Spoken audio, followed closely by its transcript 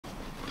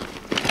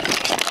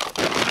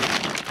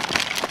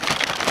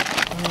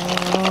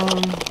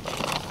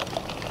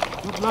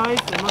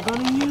knife am I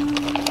gonna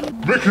use?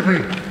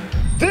 Rickety!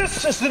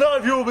 This is the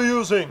knife you will be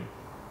using!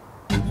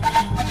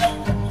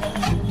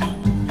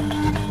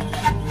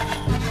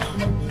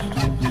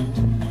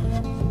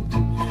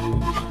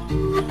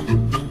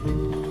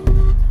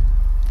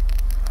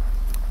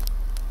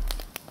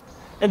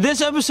 In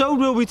this episode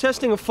we'll be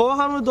testing a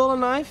 $400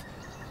 knife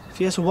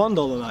versus a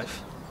 $1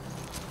 knife.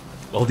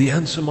 While the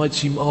answer might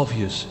seem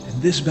obvious,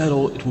 in this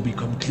battle it will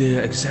become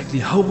clear exactly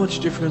how much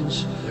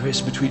difference there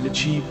is between a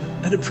cheap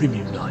and a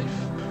premium knife.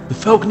 The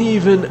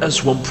Fallkniven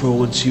S1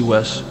 Pro in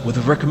COS, with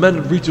a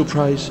recommended retail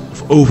price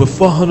of over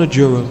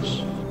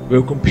 €400,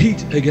 will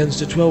compete against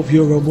the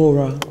 €12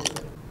 Mora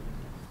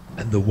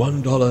and the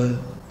 $1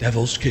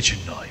 Devil's Kitchen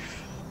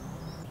knife.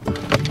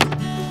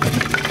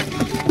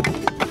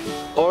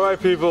 Alright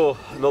people,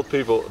 not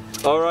people.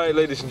 Alright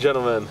ladies and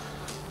gentlemen.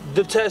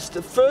 The test.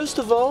 First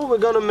of all we're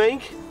gonna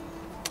make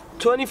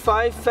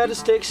 25 feather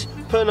sticks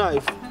per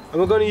knife.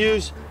 And we're gonna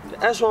use the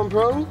S1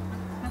 Pro,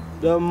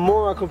 the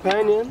Mora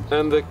Companion.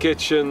 And the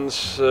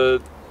Kitchen's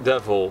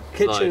Devil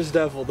knife.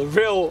 Devil, the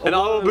real. And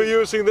I'll be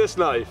using this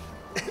knife.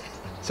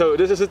 So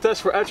this is a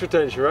test for edge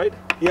retention, right?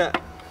 Yeah.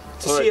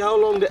 To see how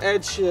long the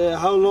edge,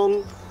 how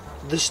long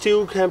the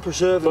steel can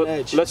preserve an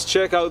edge. Let's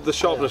check out the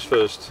sharpness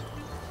first.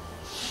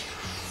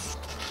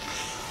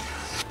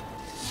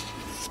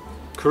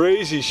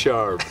 Crazy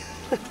sharp.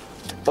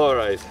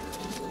 Alright.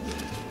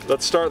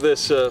 Let's start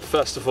this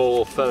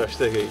festival of feather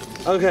sticking.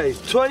 Okay,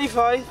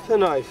 25 per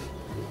knife.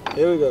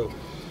 Here we go.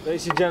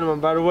 Ladies and gentlemen,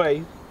 by the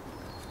way,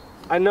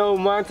 I know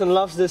Martin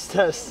loves this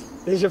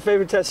test. This is your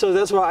favorite test, so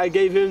that's why I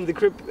gave him the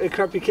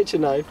crappy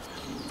kitchen knife.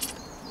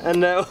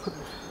 And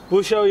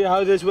we'll show you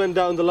how this went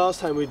down the last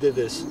time we did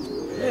this.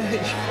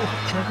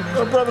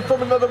 My brother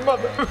from another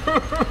mother.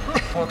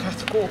 Oh, ik krijg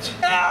de kots.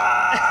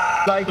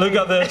 Like, Look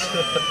at this.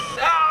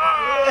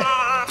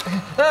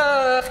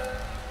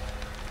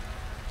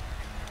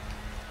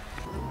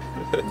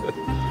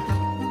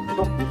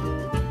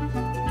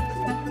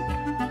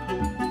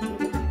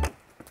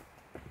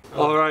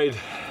 Alright.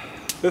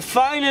 we're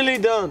finally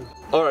done.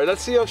 Alright,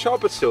 let's see how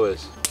sharp it still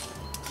is.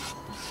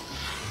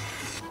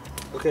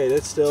 Okay,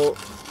 that's still.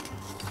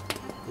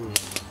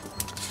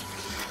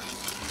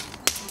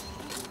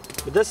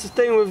 But that's the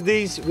thing with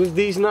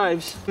these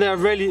knives. They're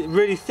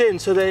really thin,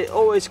 so they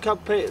always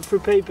cut through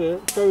paper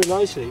very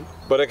nicely.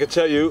 But I can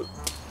tell you,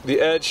 the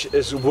edge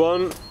is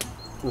one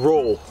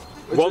roll.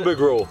 One big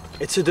roll.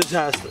 It's a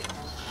disaster.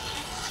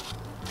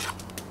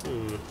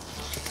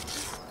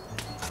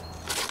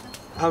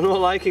 I'm not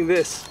liking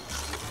this.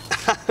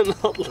 I'm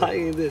not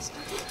liking this.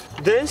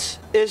 This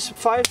is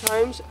 5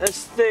 times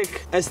as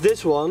thick as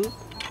this one,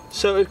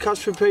 so it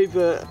cuts through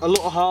paper a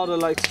lot harder,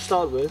 like to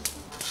start with.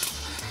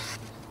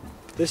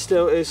 This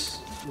still is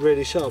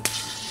really sharp.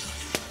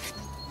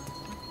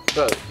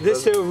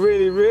 This still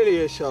really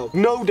is sharp.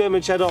 No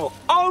damage at all.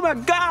 Oh my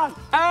god!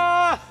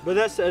 Ah! But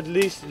that's at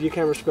least you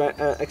can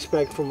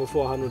expect from a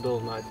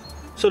 $400 knife.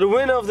 So the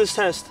winner of this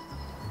test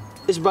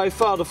is by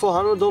far the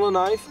 $400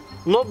 knife.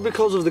 Not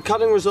because of the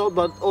cutting result,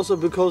 but also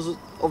because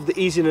of the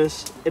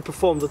easiness it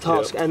performed the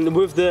task. Yep. And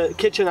with the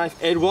kitchen knife,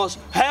 it was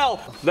hell!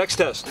 Next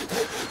test.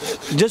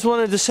 Just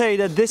wanted to say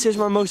that this is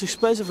my most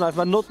expensive knife,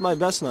 but not my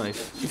best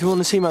knife. If you want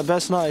to see my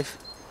best knife,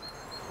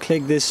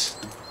 click this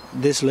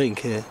link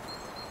here.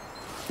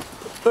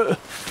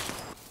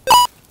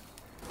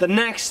 The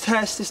next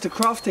test is the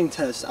crafting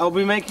test. I'll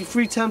be making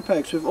 3 10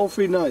 packs with all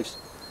 3 knives.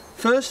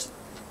 First,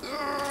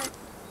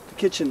 the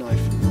kitchen knife.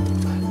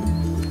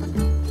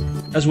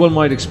 As one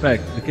might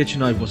expect, the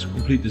kitchen knife was a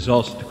complete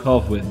disaster to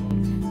carve with.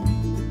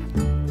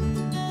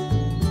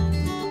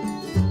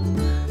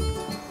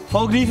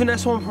 Fallkniven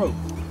S1 Pro.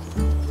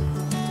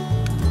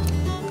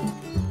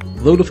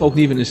 Although the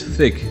Fallkniven is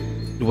thick,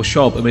 it was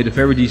sharp and made a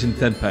very decent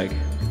 10 pack.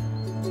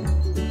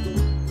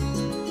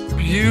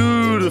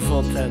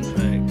 Beautiful 10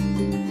 pack.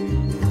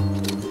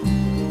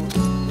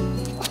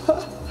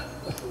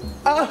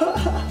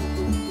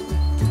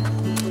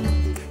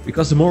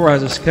 Because the Mora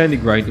has a candy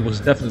grind, it was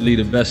definitely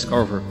the best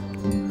carver.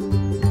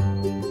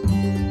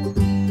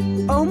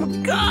 Oh my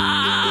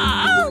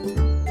god!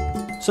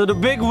 So the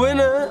big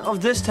winner of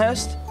this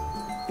test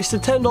is the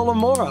 $10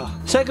 Mora.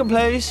 Second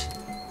place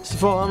is the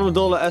 $400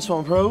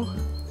 S1 Pro.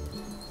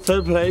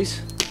 Third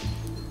place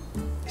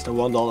is the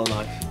 $1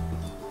 knife.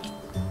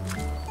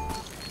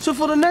 So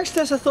for the next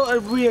test I thought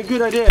it would be a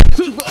good idea.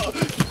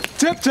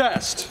 Tip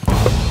test!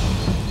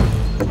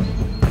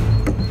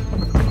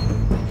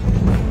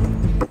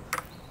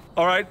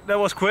 Alright, that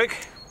was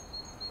quick.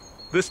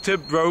 This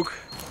tip broke.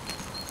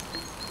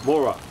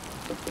 Mora.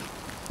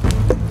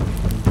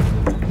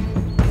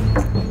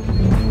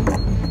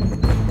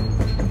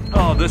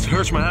 Oh, this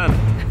hurts my hand.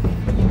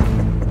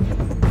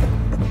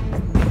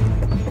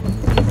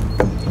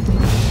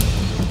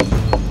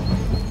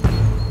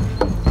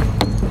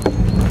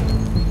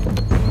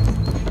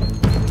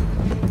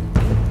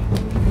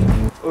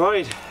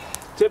 Alright,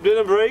 tip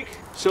didn't break,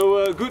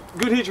 so good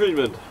heat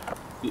treatment.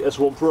 The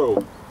S1 Pro.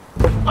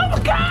 Oh my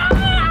god!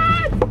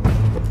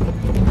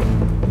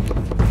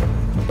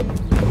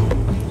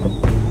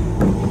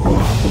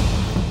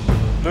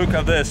 Look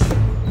at this.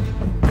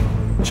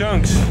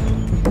 Chunks.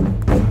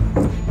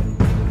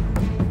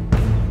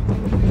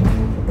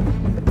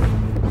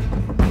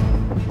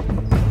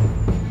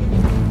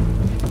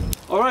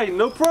 Alright,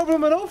 no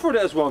problem at all for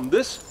this one.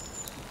 This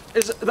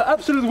is the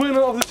absolute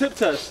winner of the tip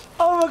test.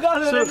 Oh my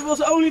god, it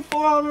was only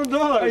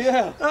 $400.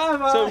 Yeah.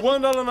 Oh, So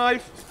 $1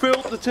 knife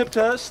filled the tip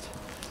test.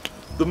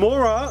 The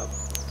Mora,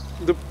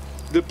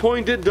 the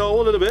point did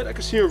dull a little bit. I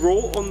can see a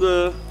roll on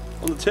the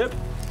tip.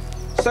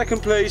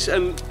 Second place,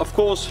 and of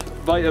course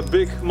by a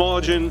big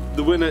margin,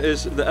 the winner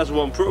is the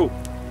S1 Pro.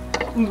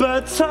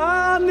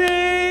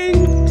 Batoning!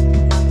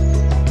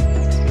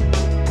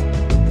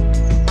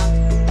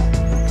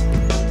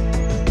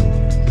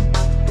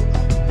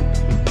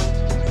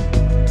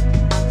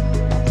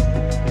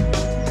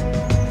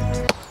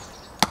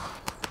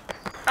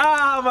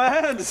 Ah, my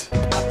hands!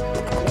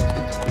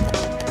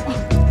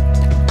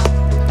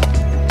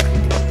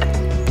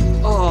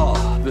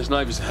 Oh, this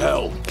knife is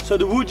hell. So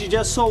the wood you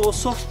just saw was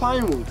soft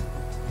pine wood.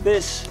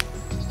 This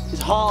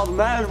is hard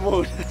man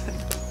wood.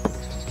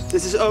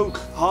 This is oak,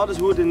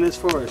 hardest wood in this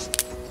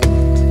forest.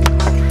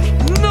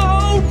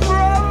 No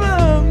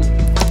problem!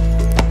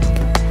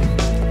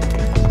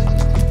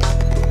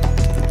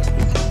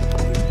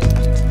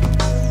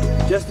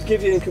 Just to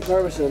give you in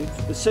comparison,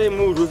 the same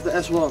wood with the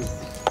S1.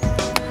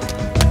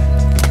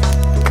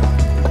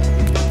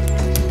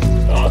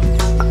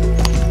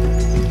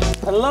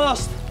 And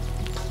last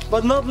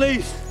but not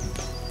least,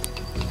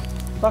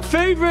 my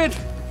favorite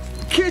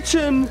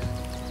kitchen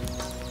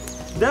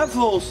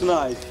devil's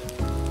knife.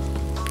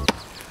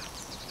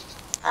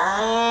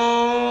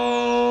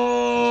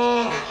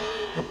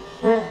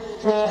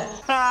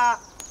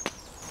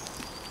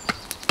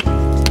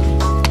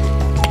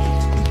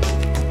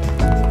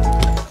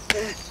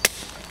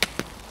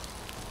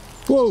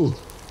 Whoa!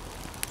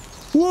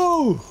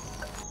 Whoa!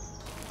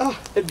 Ah,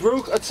 it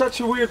broke at such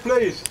a weird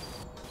place.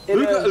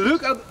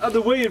 Look at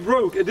the way it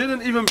broke. It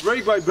didn't even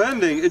break by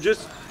bending. It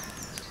just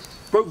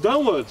broke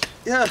downwards.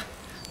 Yeah.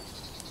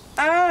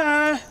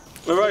 Alright,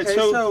 Okay,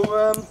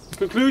 so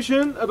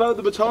conclusion about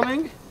the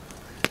batoning.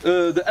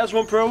 The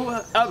S1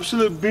 Pro,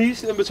 absolute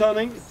beast in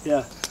batoning.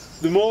 Yeah.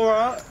 The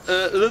Mora,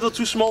 a little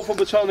too small for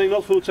batoning,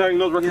 not full tank,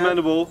 not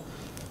recommendable.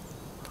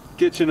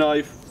 Kitchen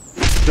knife,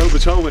 don't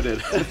baton with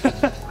it.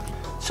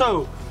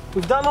 So,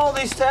 we've done all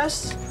these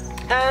tests,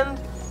 and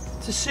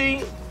to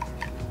see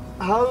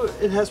how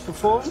it has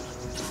performed,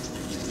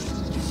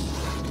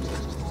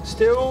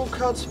 still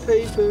cuts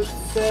paper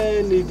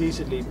fairly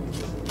decently.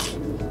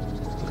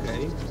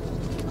 Okay,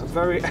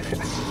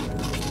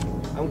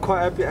 I'm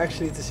quite happy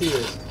actually to see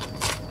this.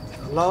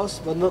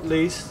 Last but not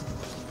least,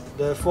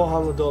 the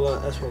 $400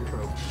 S1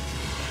 Pro.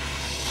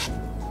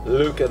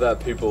 Look at that,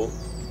 people.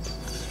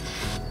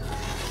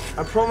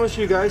 I promise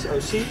you guys, oh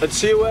see? And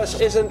COS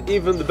isn't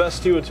even the best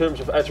steel in terms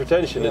of edge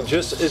retention, it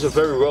just is a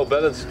very well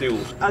balanced steel.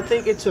 I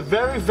think it's a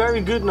very,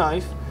 very good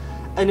knife,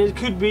 and it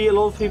could be a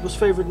lot of people's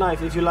favorite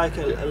knife if you like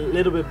a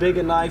little bit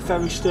bigger knife,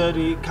 very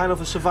sturdy, kind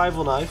of a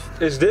survival knife.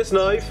 Is this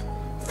knife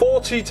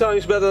 40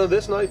 times better than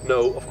this knife?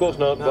 No, of course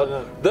not,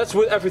 but that's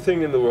with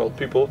everything in the world,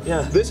 people.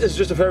 Yeah. This is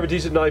just a very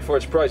decent knife for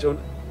its price, and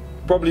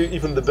probably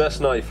even the best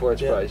knife for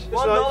its price.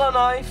 $1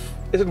 knife.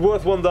 Is it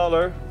worth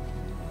 $1?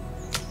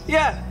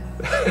 Yeah.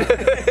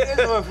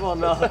 It's worth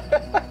 $1.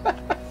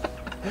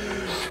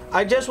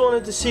 I just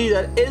wanted to see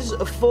that is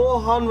a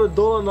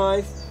 $400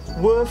 knife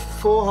worth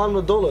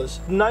 $400.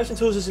 Knives and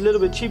tools is a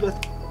little bit cheaper.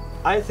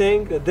 I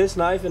think that this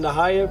knife in the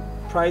higher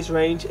price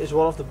range is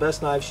one of the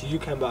best knives you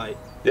can buy.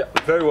 Yeah,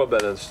 very well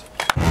balanced.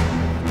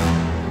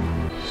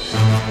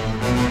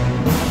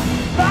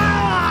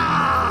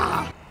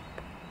 Ah!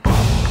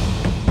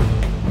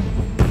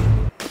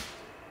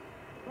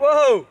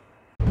 Whoa!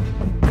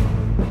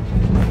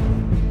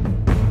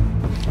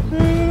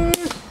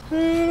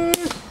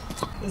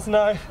 This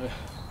knife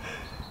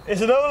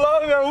is no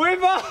longer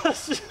with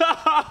us!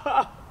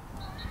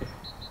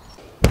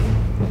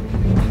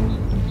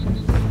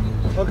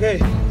 Okay,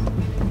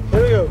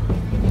 here we go.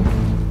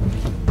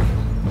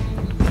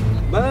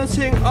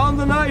 Balancing on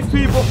the knife,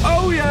 people.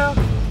 Oh yeah!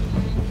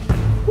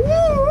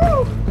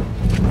 Woo!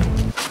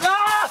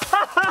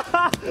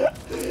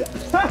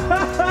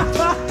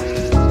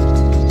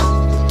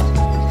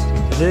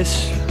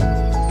 This,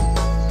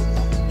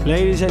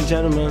 ladies and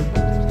gentlemen,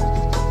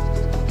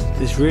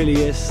 this really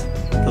is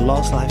the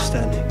last knife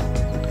standing.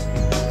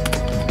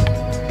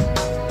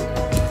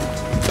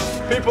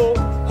 People,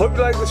 hope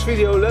you like this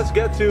video. Let's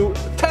get to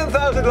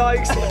 10,000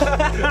 likes.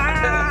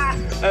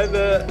 And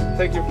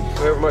thank you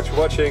very much for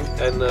watching.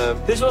 And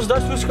this was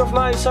Dutch Bushcraft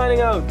Live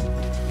signing out.